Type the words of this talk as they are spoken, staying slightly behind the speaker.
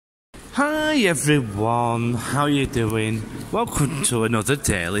Hi everyone, how you doing? Welcome to another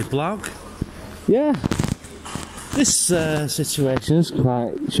daily blog. Yeah, this situation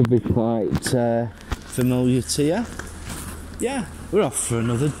should be quite familiar to you. Yeah, we're off for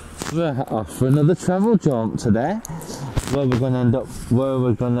another travel jaunt today. Where we're going to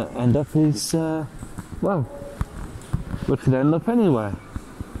end up is well, we could end up anywhere.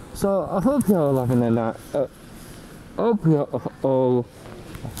 So I hope you're all having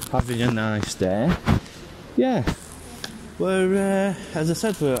having a nice day. Yeah, we're as I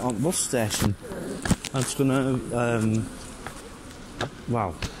said, we're on the bus station. I'm just gonna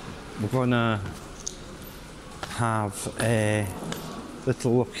we're gonna have a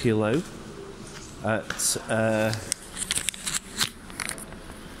little Lucky Lou at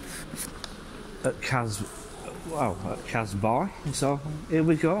Casboy. So here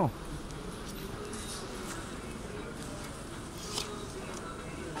we go.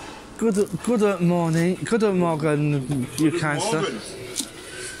 Good morning, you kind sir. Is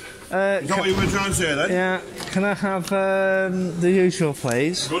that what you were trying to say then? Yeah, can I have the usual,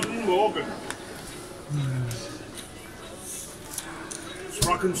 please? Guten Morgen.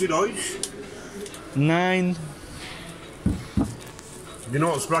 Sprachen Sie Deutsch? 9. Do you know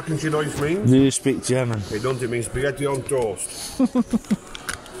what Sprachen Sie Deutsch means? Do you speak German? It don't, it means spaghetti on toast.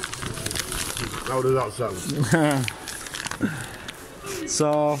 How does that sound?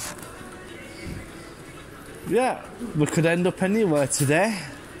 So, yeah, we could end up anywhere today.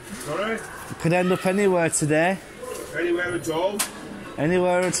 Sorry? We could end up anywhere today. Anywhere at all?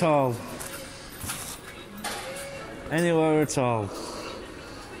 Anywhere at all. Anywhere at all.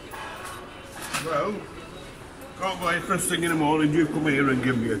 Well, can't believe first thing in the morning you come here and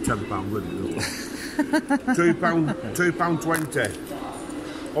give me a £10, wouldn't you?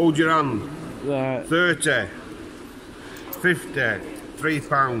 £2.20. Hold your hand. Right. 30, 50, £3,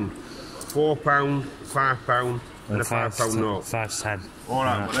 £4, £5, and a £5 note. 5 10. All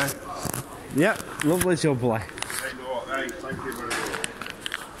right, buddy. Yep, lovely jubbly. Hey, thank you very much.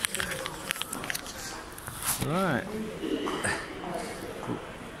 Right.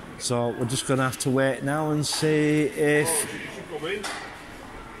 So we're just going to have to wait now and see if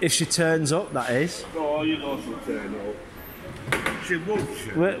she turns up. That is. No, you know she'll turn up. She would.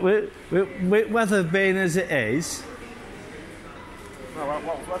 With weather being as it is. No,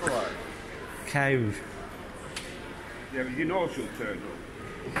 what's weather like? Cows. Yeah, but you know she'll turn up.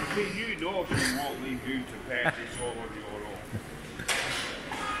 You know she won't leave you to pay this all on your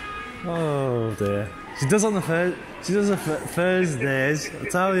own. Oh dear. She does on the Thursdays. I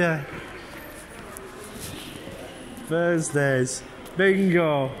tell you. Thursdays.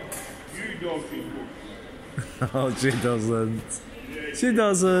 Bingo. You know she would. Oh, she doesn't. She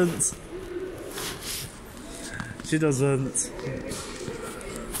doesn't. She doesn't.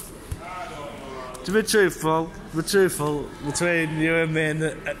 To be truthful, between you and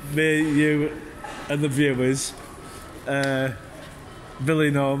you and the viewers,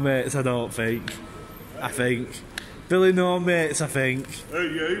 Billy no mates, I don't think. I think. Billy no mates, I think. Hey,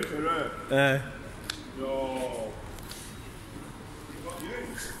 you, correct. No.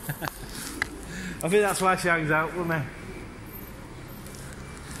 I think that's why she hangs out with me.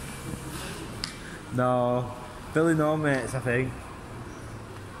 No. Billy no mates, I think.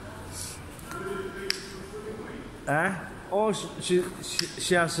 Oh, she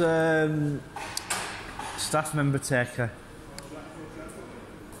has staff member take her.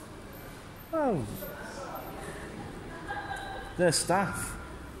 Oh. They're staff.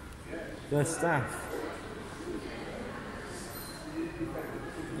 They're staff.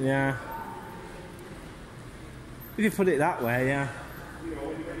 Yeah. If you put it that way, yeah.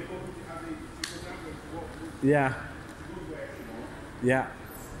 Yeah. Yeah.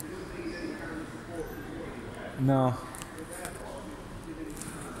 No.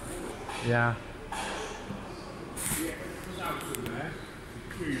 Yeah.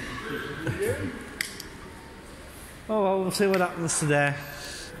 Oh well, we'll see what happens today.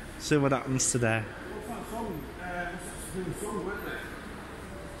 See what happens today.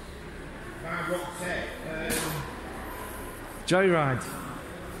 Joyride.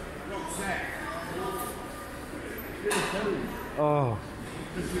 Oh.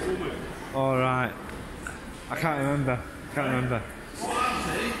 All right. I can't remember.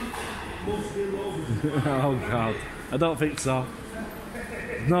 Oh God. I don't think so.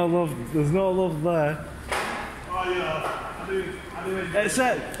 No love. There's no love there. Oh yeah. I do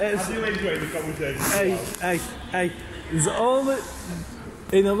enjoy the conversation. Hey. There's only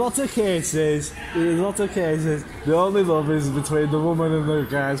in a lot of cases, the only love is between the woman and the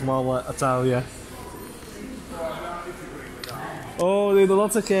guy's wallet. I tell you. Oh, there's a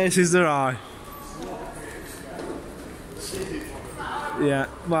lot of cases there are. Yeah,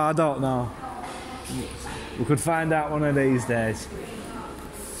 well, I don't know. We could find out one of these days.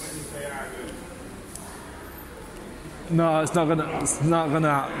 No, it's not gonna.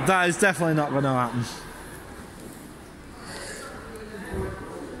 That is definitely not gonna happen.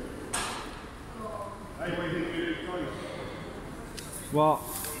 What?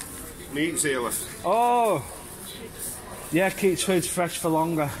 Meat sealer. Oh! Yeah, keeps food fresh for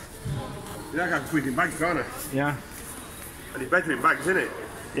longer. Yeah, I can put it in bags, can't I? Yeah. And it's better in bags, isn't it?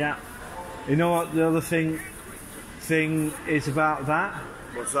 Yeah. You know what the other thing is about that?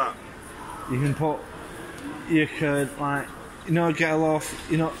 What's that? You could, like, you know, get a loaf,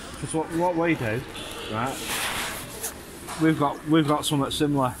 you know, because what we do, right? We've got something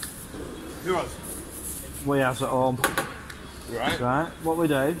similar. Who else? We have at home. Right. Right. What we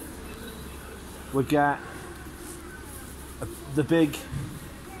do, we get the big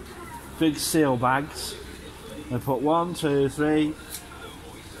seal bags. We put 1, 2, 3,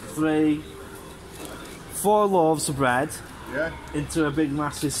 4 loaves of bread into a big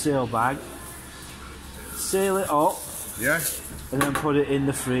massive seal bag. Seal it up. Yeah. And then put it in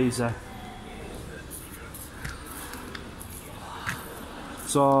the freezer.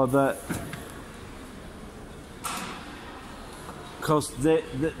 So that, because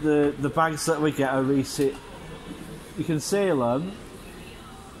the bags that we get are resealed, you can seal them,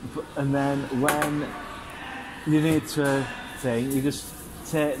 and then when you need to you just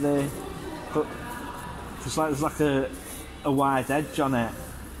take it's like there's like a wide edge on it.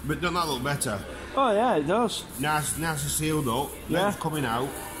 But doesn't that look better? Oh yeah, it does. Now it's sealed up, then it's coming out,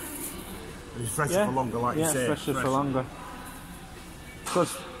 and it's fresher for longer, like you say. Yeah, fresher for longer.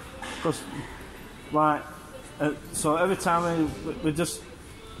 Because, like, so every time we just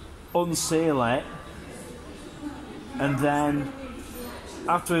unseal it, and then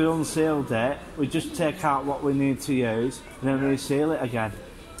after we unsealed it, we just take out what we need to use, and then reseal it again.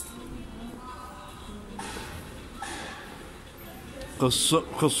 Because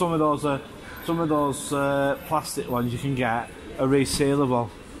some of those plastic ones you can get are resealable,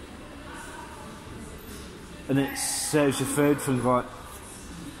 and it saves your food from going.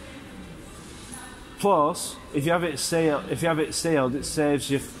 Plus, if you have it sealed, it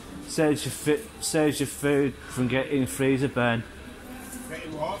saves your food from getting freezer burn.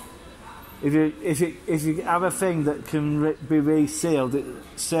 Getting what? If you have a thing that can be resealed, it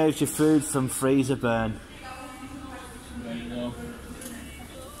saves your food from freezer burn.